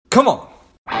Come on.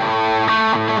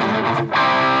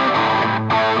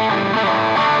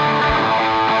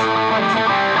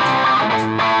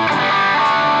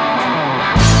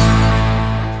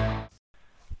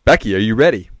 Becky, are you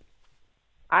ready?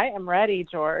 I am ready,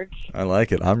 George. I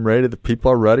like it. I'm ready. The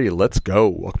people are ready. Let's go.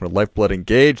 Welcome to Lifeblood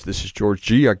Engaged. This is George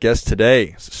G. Our guest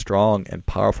today is a strong and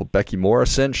powerful Becky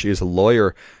Morrison. She is a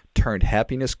lawyer turned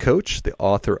happiness coach, the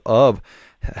author of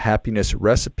Happiness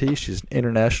Recipe. She's an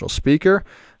international speaker,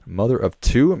 mother of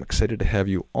two. I'm excited to have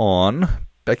you on.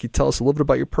 Becky, tell us a little bit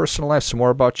about your personal life, some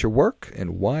more about your work,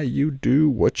 and why you do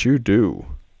what you do.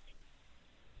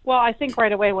 Well, I think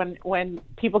right away when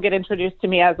people get introduced to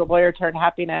me as a lawyer turned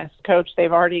happiness coach,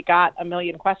 they've already got a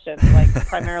million questions, like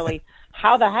primarily,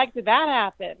 how the heck did that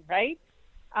happen, right?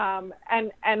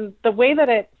 And the way that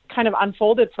it kind of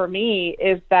unfolded for me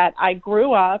is that I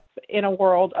grew up in a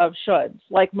world of shoulds,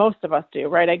 like most of us do,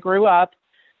 right? I grew up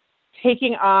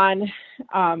taking on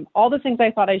all the things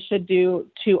I thought I should do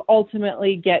to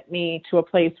ultimately get me to a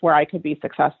place where I could be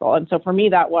successful. And so for me,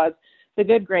 that was the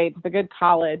good grades, the good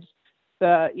college,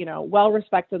 the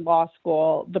well-respected law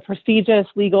school, the prestigious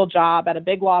legal job at a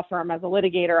big law firm as a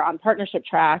litigator on partnership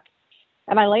track.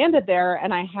 And I landed there,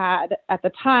 and I had, at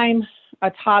the time,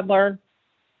 a toddler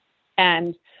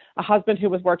and a husband who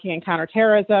was working in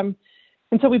counterterrorism.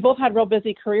 And so we both had real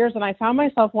busy careers, and I found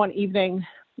myself one evening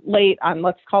late on,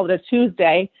 let's call it a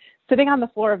Tuesday, sitting on the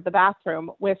floor of the bathroom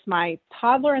with my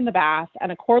toddler in the bath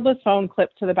and a cordless phone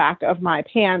clipped to the back of my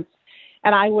pants.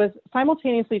 And I was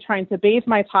simultaneously trying to bathe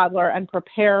my toddler and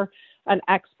prepare an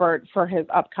expert for his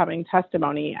upcoming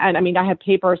testimony. And I mean, I had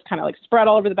papers kind of like spread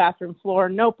all over the bathroom floor,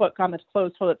 notebook on this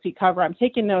closed toilet seat cover. I'm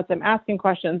taking notes, I'm asking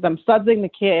questions, I'm sudsing the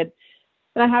kid.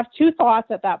 And I have two thoughts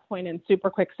at that point in super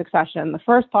quick succession. The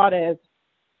first thought is,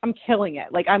 I'm killing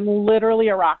it. Like, I'm literally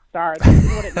a rock star. This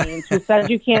is what it means. Who said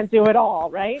you can't do it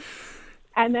all, right?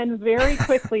 And then very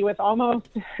quickly, with almost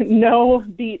no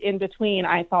beat in between,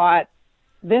 I thought,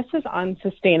 this is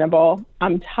unsustainable.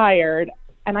 I'm tired,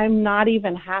 and I'm not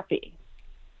even happy.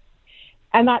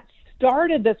 And that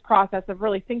started this process of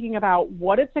really thinking about,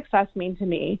 what does success mean to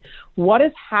me? What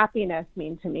does happiness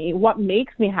mean to me? What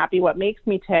makes me happy? What makes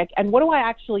me tick? And what do I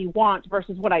actually want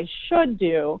versus what I should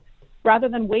do, rather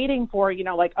than waiting for,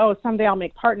 like, oh, someday I'll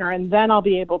make partner and then I'll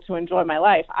be able to enjoy my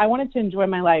life. I wanted to enjoy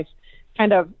my life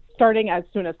kind of starting as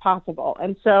soon as possible.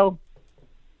 And so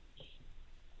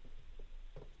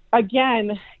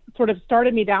again, sort of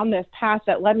started me down this path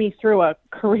that led me through a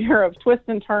career of twists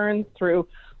and turns, through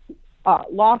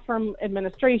law firm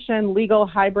administration, legal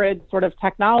hybrid sort of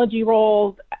technology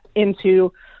roles,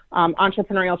 into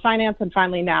entrepreneurial finance, and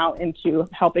finally now into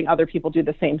helping other people do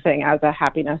the same thing as a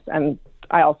happiness, and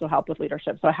I also help with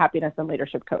leadership, so a happiness and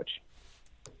leadership coach.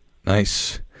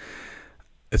 Nice.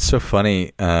 It's so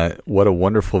funny. What a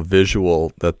wonderful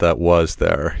visual that was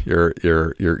there. You're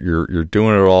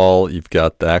doing it all. You've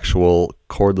got the actual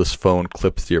cordless phone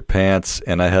clipped to your pants,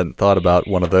 and I hadn't thought about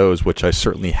one of those, which I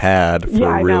certainly had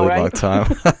for a really long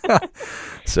time.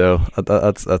 So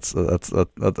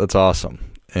that's awesome.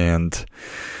 And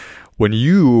when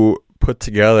you put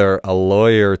together a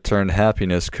lawyer turned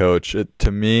happiness coach,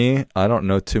 to me, I don't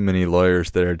know too many lawyers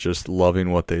that are just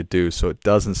loving what they do. So it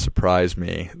doesn't surprise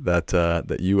me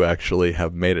that you actually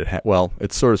have made it. Well,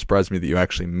 it sort of surprised me that you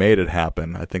actually made it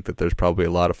happen. I think that there's probably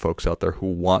a lot of folks out there who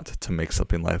want to make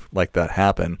something like that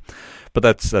happen. But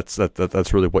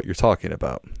that's really what you're talking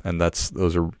about, and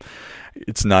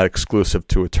it's not exclusive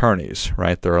to attorneys,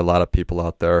 right? There are a lot of people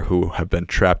out there who have been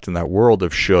trapped in that world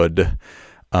of should.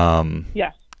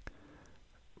 Yes.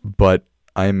 But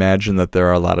I imagine that there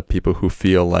are a lot of people who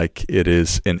feel like it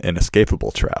is an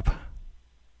inescapable trap.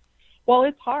 Well,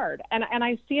 it's hard. And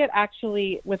I see it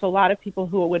actually with a lot of people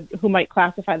who might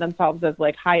classify themselves as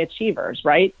like high achievers,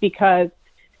 right? Because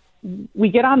we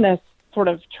get on this sort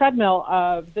of treadmill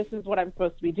of, this is what I'm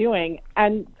supposed to be doing.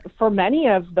 And for many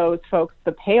of those folks,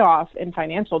 the payoff in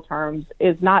financial terms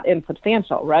is not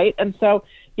insubstantial, right? And so,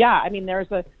 yeah, I mean,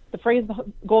 the phrase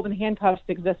golden handcuffs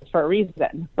exists for a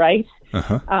reason, right?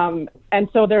 Uh-huh. And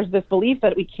so there's this belief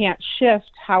that we can't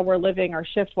shift how we're living or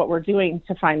shift what we're doing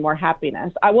to find more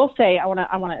happiness. I will say, I want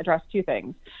to address two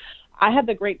things. I had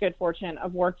the great good fortune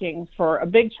of working for a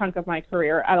big chunk of my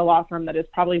career at a law firm that is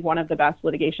probably one of the best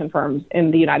litigation firms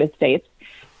in the United States.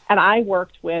 And I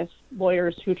worked with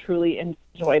lawyers who truly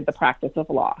enjoyed the practice of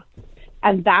law.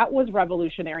 And that was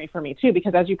revolutionary for me too,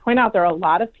 because as you point out, there are a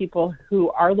lot of people who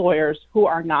are lawyers who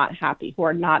are not happy, who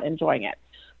are not enjoying it.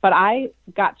 But I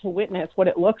got to witness what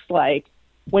it looks like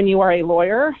when you are a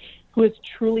lawyer who is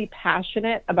truly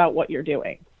passionate about what you're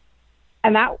doing.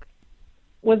 And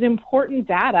was important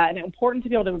data and important to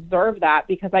be able to observe that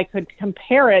because I could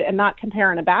compare it, and not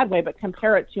compare in a bad way, but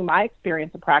compare it to my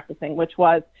experience of practicing, which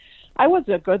was I was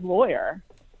a good lawyer,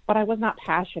 but I was not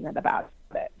passionate about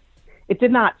it. It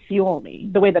did not fuel me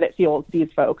the way that it fuels these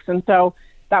folks. And so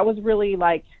that was really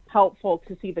like helpful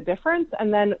to see the difference,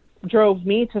 and then drove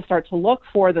me to start to look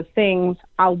for the things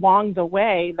along the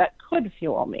way that could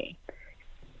fuel me.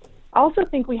 I also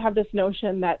think we have this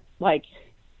notion that like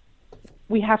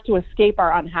we have to escape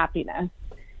our unhappiness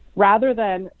rather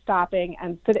than stopping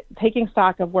and taking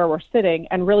stock of where we're sitting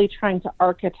and really trying to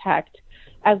architect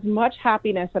as much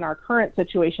happiness in our current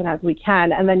situation as we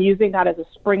can, and then using that as a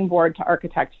springboard to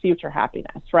architect future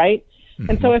happiness, right? Mm-hmm.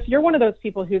 And so if you're one of those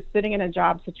people who's sitting in a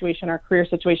job situation or career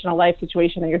situation, a life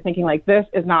situation, and you're thinking like, this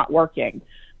is not working,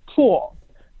 cool.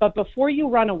 But before you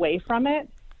run away from it,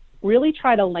 really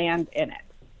try to land in it.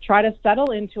 Try to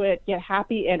settle into it, get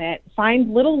happy in it,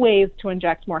 find little ways to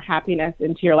inject more happiness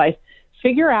into your life,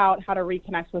 figure out how to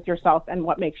reconnect with yourself and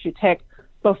what makes you tick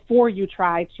before you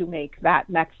try to make that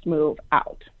next move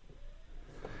out.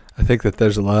 I think that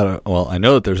there's I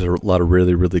know that there's a lot of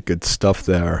really, really good stuff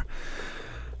there.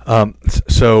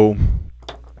 So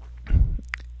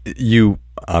you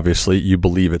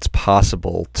believe it's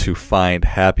possible to find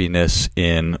happiness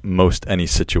in most any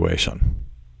situation.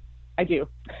 I do.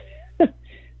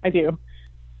 I do.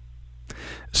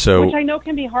 So, which I know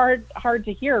can be hard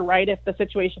to hear, right? If the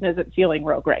situation isn't feeling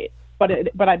real great, but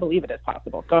I believe it is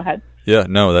possible. Go ahead. Yeah,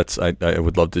 no, I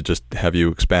would love to just have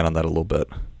you expand on that a little bit.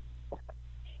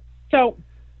 So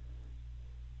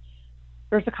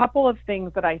there's a couple of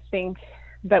things that I think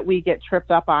that we get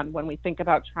tripped up on when we think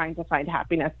about trying to find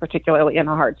happiness, particularly in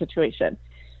a hard situation.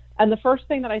 And the first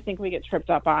thing that I think we get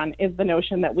tripped up on is the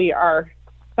notion that we are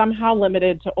somehow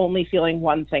limited to only feeling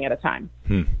one thing at a time.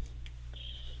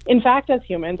 In fact, as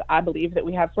humans, I believe that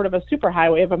we have sort of a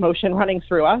superhighway of emotion running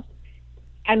through us,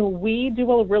 and we do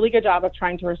a really good job of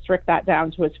trying to restrict that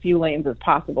down to as few lanes as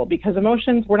possible, because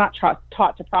emotions, we're not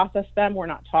taught to process them. We're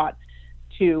not taught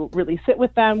to really sit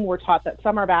with them. We're taught that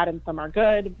some are bad and some are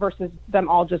good, versus them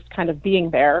all just kind of being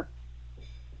there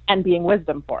and being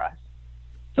wisdom for us.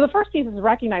 So the first piece is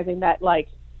recognizing that like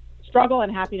struggle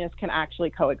and happiness can actually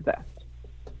coexist.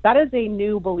 That is a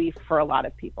new belief for a lot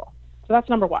of people. So that's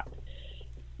number one.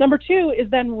 Number two is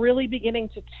then really beginning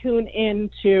to tune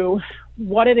into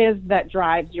what it is that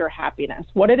drives your happiness,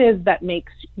 what it is that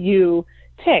makes you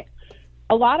tick.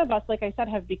 A lot of us, like I said,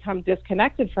 have become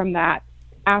disconnected from that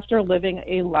after living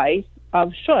a life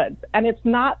of shoulds. And it's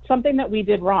not something that we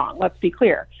did wrong. Let's be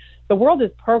clear. The world is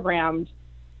programmed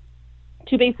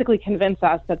to basically convince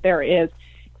us that there is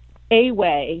a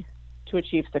way to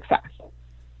achieve success.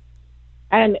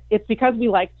 And it's because we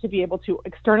like to be able to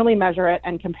externally measure it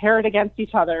and compare it against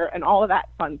each other and all of that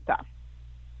fun stuff.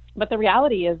 But the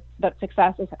reality is that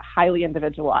success is highly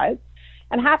individualized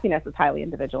and happiness is highly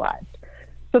individualized.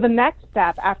 So the next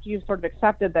step, after you've sort of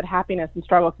accepted that happiness and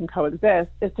struggle can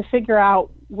coexist, is to figure out,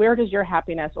 where does your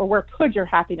happiness, or where could your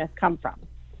happiness come from?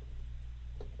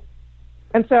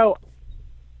 And so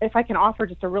if I can offer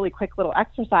just a really quick little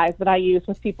exercise that I use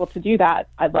with people to do that,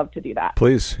 I'd love to do that.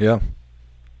 Please, yeah.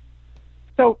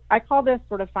 So I call this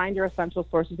sort of find your essential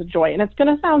sources of joy. And it's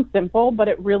going to sound simple, but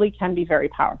it really can be very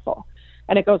powerful.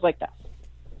 And it goes like this.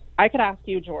 I could ask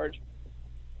you, George,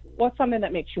 what's something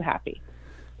that makes you happy?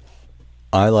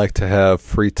 I like to have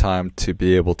free time to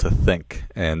be able to think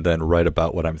and then write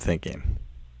about what I'm thinking.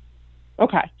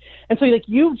 Okay. And so like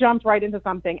you've jumped right into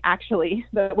something actually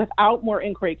that without more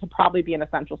inquiry could probably be an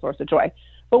essential source of joy.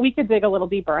 But we could dig a little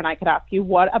deeper and I could ask you,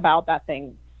 what about that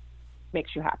thing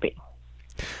makes you happy?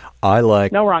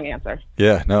 No wrong answer.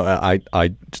 Yeah, no,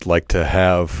 I like to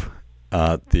have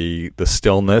the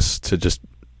stillness to just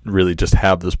really just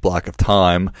have this block of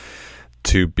time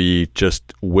to be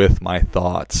just with my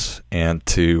thoughts and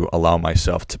to allow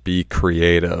myself to be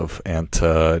creative and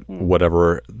to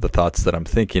whatever the thoughts that I'm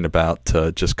thinking about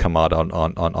to just come out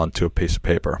onto a piece of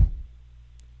paper.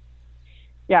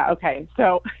 Yeah, okay.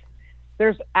 So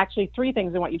there's actually three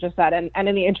things in what you just said. And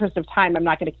in the interest of time, I'm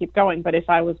not going to keep going. But if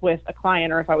I was with a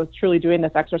client or if I was truly doing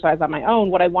this exercise on my own,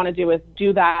 what I want to do is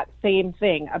do that same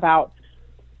thing about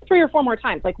 3 or 4 more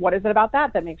times. Like, what is it about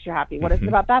that makes you happy? What is it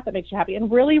about that makes you happy?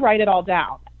 And really write it all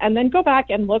down. And then go back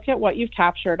and look at what you've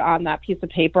captured on that piece of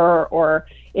paper or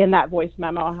in that voice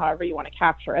memo, however you want to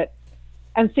capture it.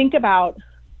 And think about,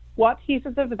 what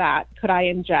pieces of that could I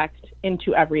inject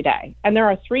into every day? And there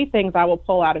are 3 things I will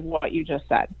pull out of what you just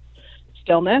said.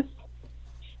 Stillness.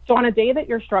 So on a day that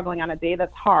you're struggling, on a day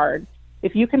that's hard,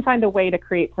 if you can find a way to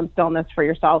create some stillness for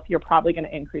yourself, you're probably going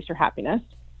to increase your happiness.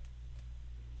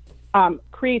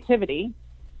 Creativity.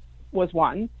 was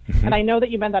one. And I know that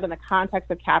you meant that in the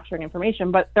context of capturing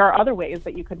information, but there are other ways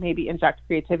that you could maybe inject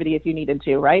creativity if you needed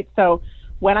to, right? So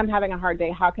when I'm having a hard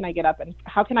day, how can I get up and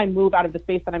how can I move out of the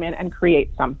space that I'm in and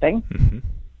create something?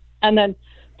 And then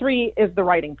 3 is the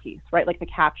writing piece, right? Like the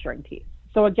capturing piece.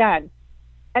 So again,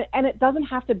 and it doesn't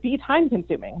have to be time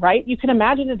consuming, right? You can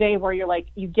imagine a day where you're like,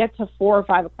 you get to 4 or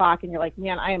 5 o'clock and you're like,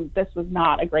 man, this was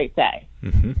not a great day.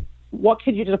 What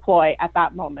could you deploy at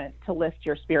that moment to lift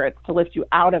your spirits, to lift you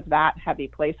out of that heavy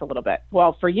place a little bit?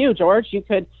 Well, for you, George, you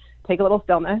could take a little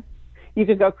stillness, you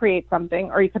could go create something,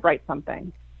 or you could write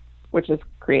something, which is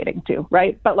creating too,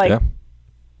 right? But like,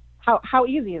 how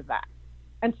easy is that?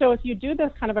 And so if you do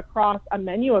this kind of across a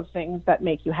menu of things that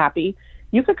make you happy,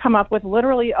 you could come up with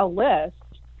literally a list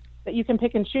that you can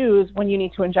pick and choose when you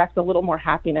need to inject a little more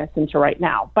happiness into right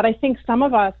now. But I think some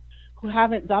of us who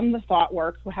haven't done the thought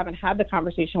work, who haven't had the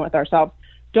conversation with ourselves,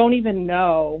 don't even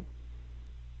know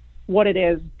what it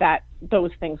is that those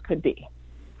things could be.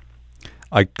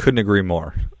 I couldn't agree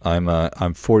more.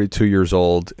 I'm 42 years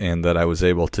old, and that I was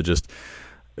able to just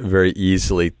very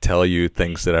easily tell you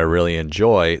things that I really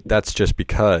enjoy. That's just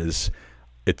because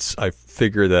I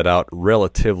figured that out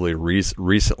relatively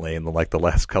recently in the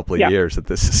last couple of years, that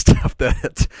this is stuff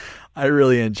that I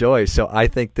really enjoy. So I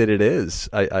think that it is.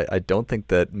 I don't think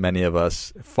that many of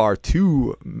us, far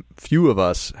too few of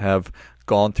us, have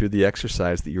gone through the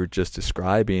exercise that you were just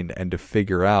describing, and to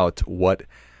figure out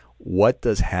what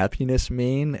does happiness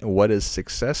mean, what does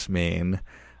success mean.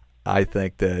 I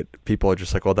think that people are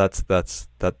just like, well, that's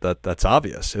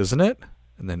obvious, isn't it?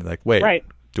 And then like, wait, right.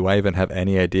 Do I even have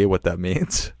any idea what that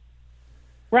means?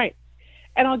 Right.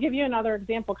 And I'll give you another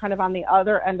example kind of on the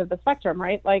other end of the spectrum,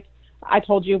 right? Like I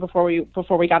told you before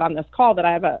we got on this call that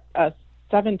I have a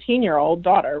 17-year-old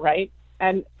daughter, right?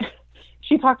 And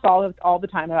she talks all the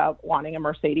time about wanting a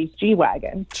Mercedes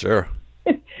G-Wagon. Sure.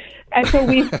 And so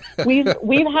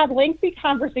we've had lengthy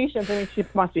conversations. I mean, she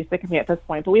must be sick of me at this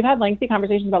point, but we've had lengthy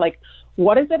conversations about like,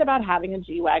 what is it about having a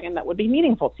G-Wagon that would be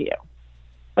meaningful to you?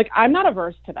 Like, I'm not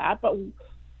averse to that, but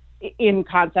in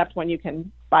concept when you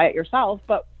can buy it yourself,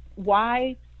 but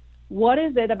why? What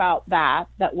is it about that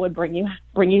would bring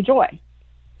you joy?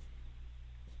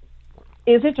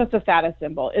 Is it just a status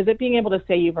symbol? Is it being able to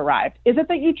say you've arrived? Is it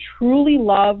that you truly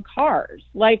love cars?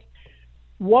 Like,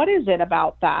 what is it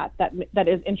about that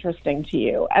is interesting to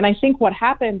you? And I think what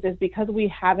happens is because we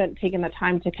haven't taken the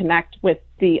time to connect with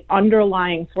the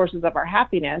underlying sources of our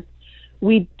happiness,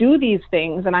 we do these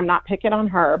things, and I'm not picking on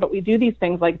her, but we do these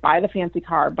things like buy the fancy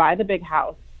car, buy the big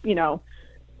house,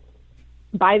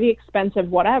 buy the expensive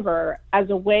whatever,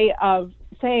 as a way of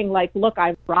saying like, look,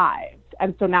 I've arrived,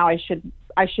 and so now I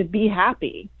should be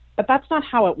happy. But that's not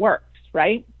how it works,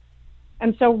 right?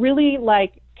 And so really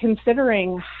like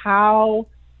considering how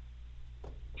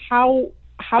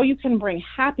you can bring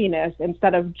happiness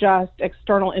instead of just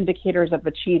external indicators of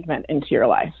achievement into your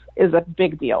life is a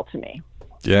big deal to me.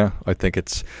 Yeah, I think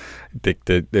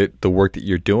the work that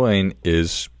you're doing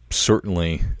is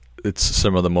certainly, it's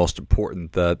some of the most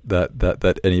important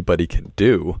that anybody can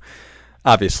do.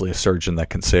 Obviously, a surgeon that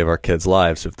can save our kids'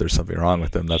 lives if there's something wrong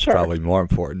with them, that's sure. Probably more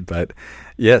important. But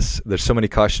yes, there's so many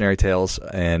cautionary tales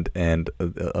and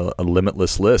a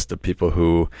limitless list of people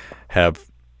who have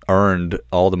earned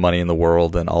all the money in the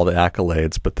world and all the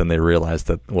accolades, but then they realize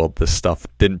that, well, this stuff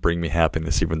didn't bring me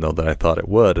happiness even though that I thought it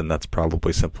would, and that's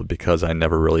probably simply because I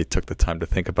never really took the time to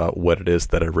think about what it is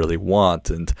that I really want,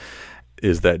 and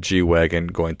is that G-Wagon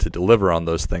going to deliver on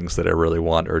those things that I really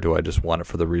want, or do I just want it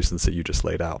for the reasons that you just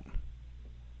laid out?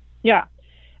 Yeah.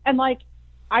 And like,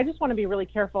 I just want to be really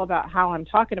careful about how I'm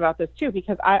talking about this too,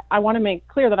 because I want to make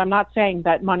clear that I'm not saying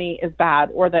that money is bad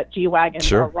or that G-Wagons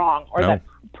sure. are wrong or that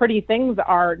pretty things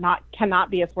cannot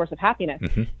be a source of happiness.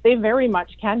 Mm-hmm. They very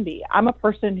much can be. I'm a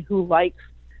person who likes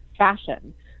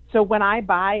fashion. So when I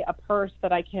buy a purse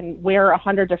that I can wear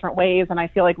 100 different ways and I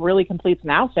feel like really completes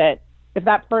an outfit, if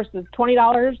that purse is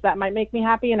 $20, that might make me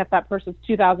happy. And if that purse is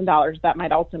 $2,000, that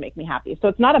might also make me happy. So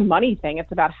it's not a money thing.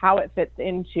 It's about how it fits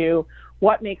into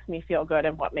what makes me feel good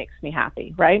and what makes me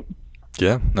happy, right?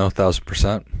 Yeah, no,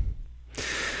 1,000%.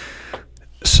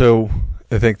 So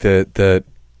I think that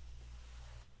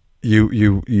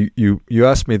you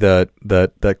asked me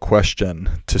that question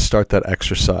to start that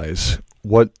exercise.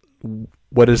 What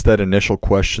is that initial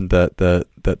question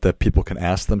that people can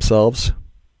ask themselves?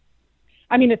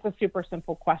 I mean, it's a super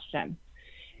simple question.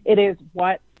 It is,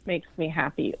 what makes me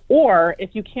happy? Or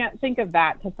if you can't think of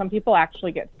that, because some people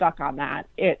actually get stuck on that,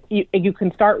 you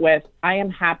can start with, I am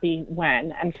happy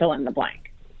when, and fill in the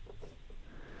blank.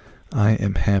 I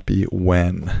am happy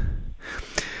when.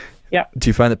 Yep. Do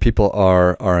you find that people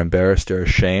are embarrassed or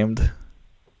ashamed?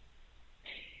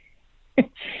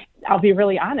 I'll be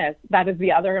really honest. That is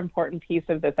the other important piece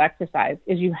of this exercise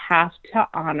is you have to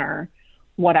honor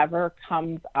whatever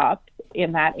comes up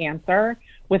in that answer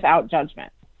without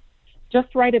judgment.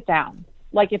 Just write it down.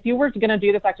 Like if you were going to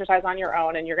do this exercise on your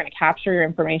own and you're going to capture your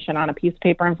information on a piece of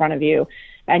paper in front of you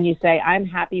and you say, I'm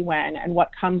happy when, and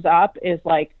what comes up is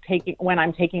like when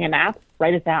I'm taking a nap,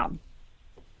 write it down.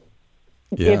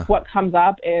 Yeah. If what comes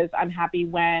up is I'm happy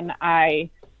when I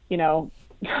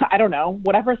don't know,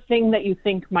 whatever thing that you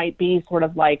think might be sort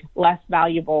of like less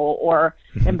valuable or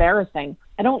embarrassing,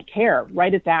 I don't care,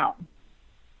 write it down.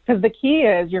 Because the key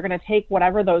is you're going to take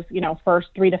whatever those, first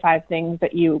 3 to 5 things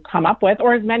that you come up with,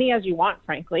 or as many as you want,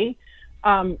 frankly.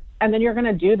 And then you're going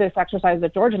to do this exercise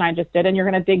that George and I just did, and you're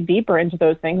going to dig deeper into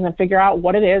those things and figure out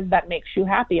what it is that makes you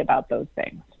happy about those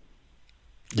things.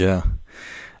 Yeah.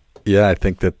 Yeah, I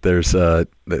think that there's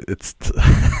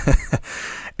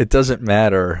it doesn't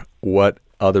matter what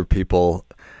other people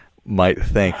might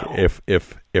think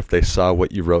if they saw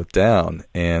what you wrote down,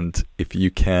 and if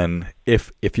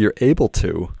you're able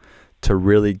to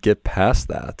really get past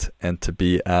that and to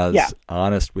be as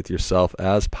honest with yourself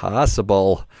as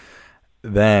possible,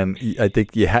 then I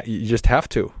think you just have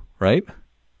to, right?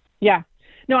 Yeah.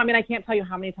 No, I mean, I can't tell you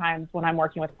how many times when I'm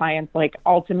working with clients, like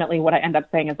ultimately what I end up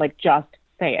saying is like, just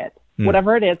say it.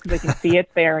 Whatever it is, because I can see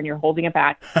it's there and you're holding it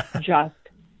back, just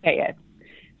say it.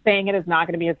 Saying it is not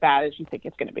going to be as bad as you think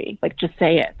it's going to be. Like, just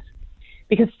say it.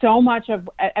 Because so much of,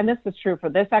 and this is true for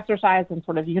this exercise and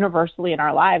sort of universally in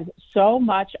our lives, so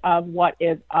much of what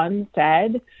is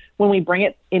unsaid, when we bring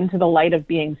it into the light of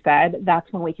being said,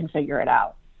 that's when we can figure it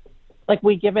out. Like,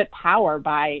 we give it power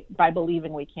by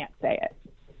believing we can't say it.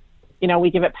 We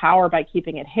give it power by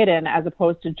keeping it hidden as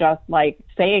opposed to just like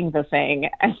saying the thing.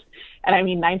 And I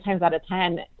mean, 9 times out of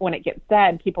 10, when it gets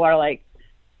said, people are like,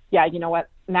 yeah, you know what?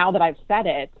 Now that I've said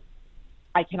it,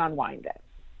 I can unwind it.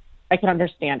 I can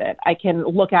understand it. I can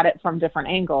look at it from different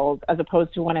angles, as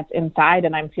opposed to when it's inside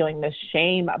and I'm feeling this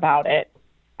shame about it,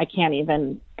 I can't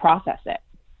even process it.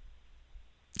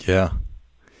 Yeah.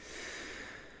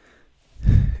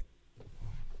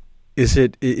 Is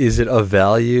it of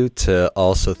value to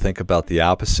also think about the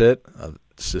opposite?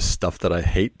 It's just stuff that I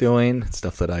hate doing,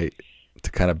 stuff that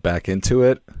to kind of back into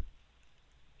it?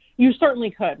 You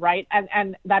certainly could, right?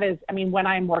 And that is, I mean, when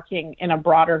I'm working in a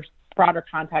broader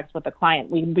context with a client,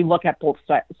 we look at both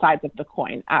sides of the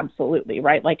coin. Absolutely,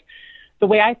 right? Like, the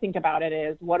way I think about it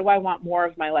is, what do I want more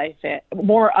of in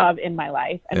my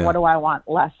life, and what do I want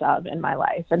less of in my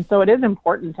life? And so it is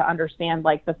important to understand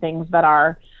like the things that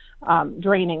are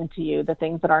draining to you, the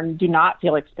things that do not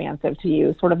feel expansive to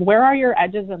you, sort of where are your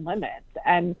edges and limits?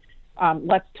 And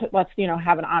let's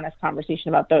have an honest conversation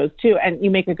about those too. And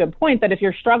you make a good point that if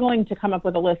you're struggling to come up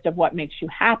with a list of what makes you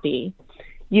happy,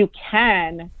 you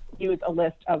can use a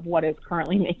list of what is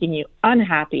currently making you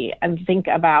unhappy and think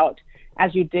about,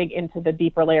 as you dig into the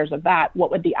deeper layers of that,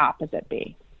 what would the opposite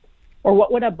be? Or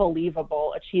what would a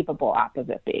believable, achievable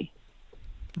opposite be?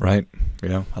 Right.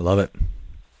 Yeah, I love it.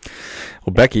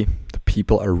 Well, Becky, the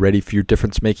people are ready for your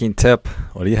difference-making tip.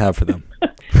 What do you have for them?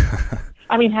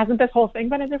 I mean, hasn't this whole thing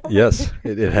been a difference? Yes,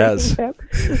 it has.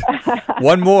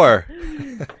 One more.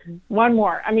 One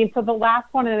more. I mean, so the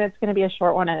last one, and it's going to be a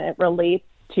short one, and it relates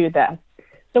to this.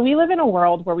 So we live in a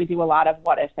world where we do a lot of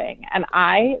what-ifing. And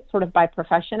I, sort of by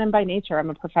profession and by nature, I'm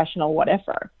a professional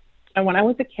what-ifer. And when I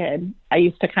was a kid, I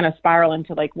used to kind of spiral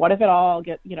into like, what if it all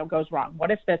goes wrong?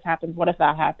 What if this happens? What if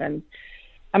that happens?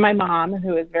 And my mom,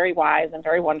 who is very wise and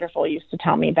very wonderful, used to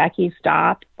tell me, Becky,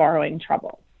 stop borrowing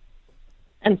trouble.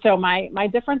 And so my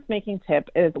difference-making tip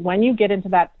is, when you get into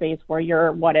that space where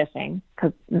you're what-ifing,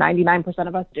 because 99%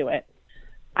 of us do it,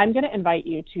 I'm going to invite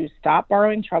you to stop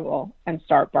borrowing trouble and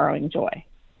start borrowing joy.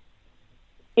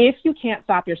 If you can't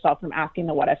stop yourself from asking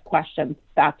the what-if questions,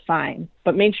 that's fine.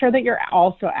 But make sure that you're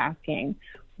also asking,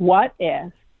 what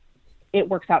if it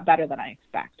works out better than I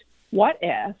expect? What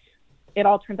if it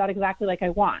all turns out exactly like I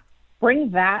want?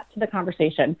 Bring that to the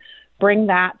conversation. Bring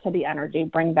that to the energy.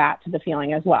 Bring that to the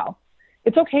feeling as well.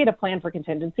 It's okay to plan for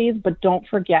contingencies, but don't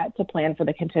forget to plan for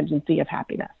the contingency of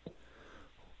happiness.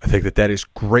 I think that is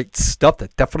great stuff.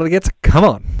 That definitely gets, come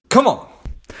on.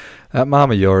 That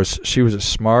mom of yours, she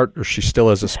she still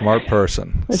is a smart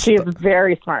person. She is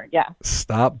very smart, yeah.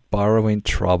 Stop borrowing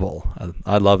trouble.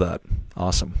 I love that.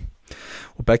 Awesome.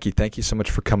 Well, Becky, thank you so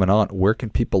much for coming on. Where can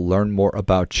people learn more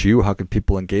about you? How can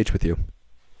people engage with you?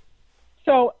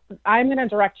 So I'm going to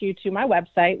direct you to my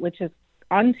website, which is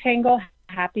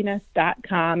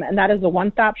untanglehappiness.com. And that is a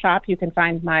one-stop shop. You can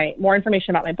find more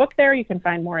information about my book there. You can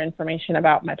find more information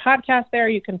about my podcast there.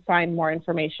 You can find more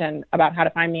information about how to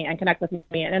find me and connect with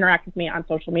me and interact with me on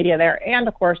social media there. And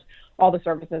of course, all the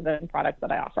services and products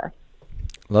that I offer.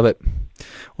 Love it.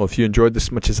 Well, if you enjoyed this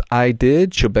as much as I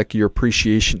did, show Becky your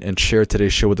appreciation and share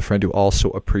today's show with a friend who also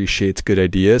appreciates good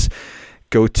ideas.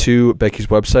 Go to Becky's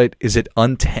website. Is it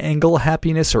Untangle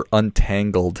Happiness or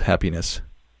Untangled Happiness?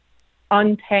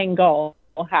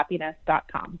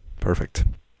 UntangleHappiness.com. Perfect.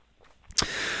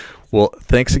 Well,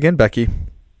 thanks again, Becky.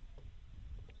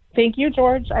 Thank you,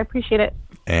 George. I appreciate it.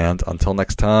 And until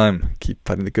next time, keep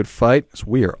fighting the good fight, as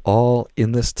we are all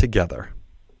in this together.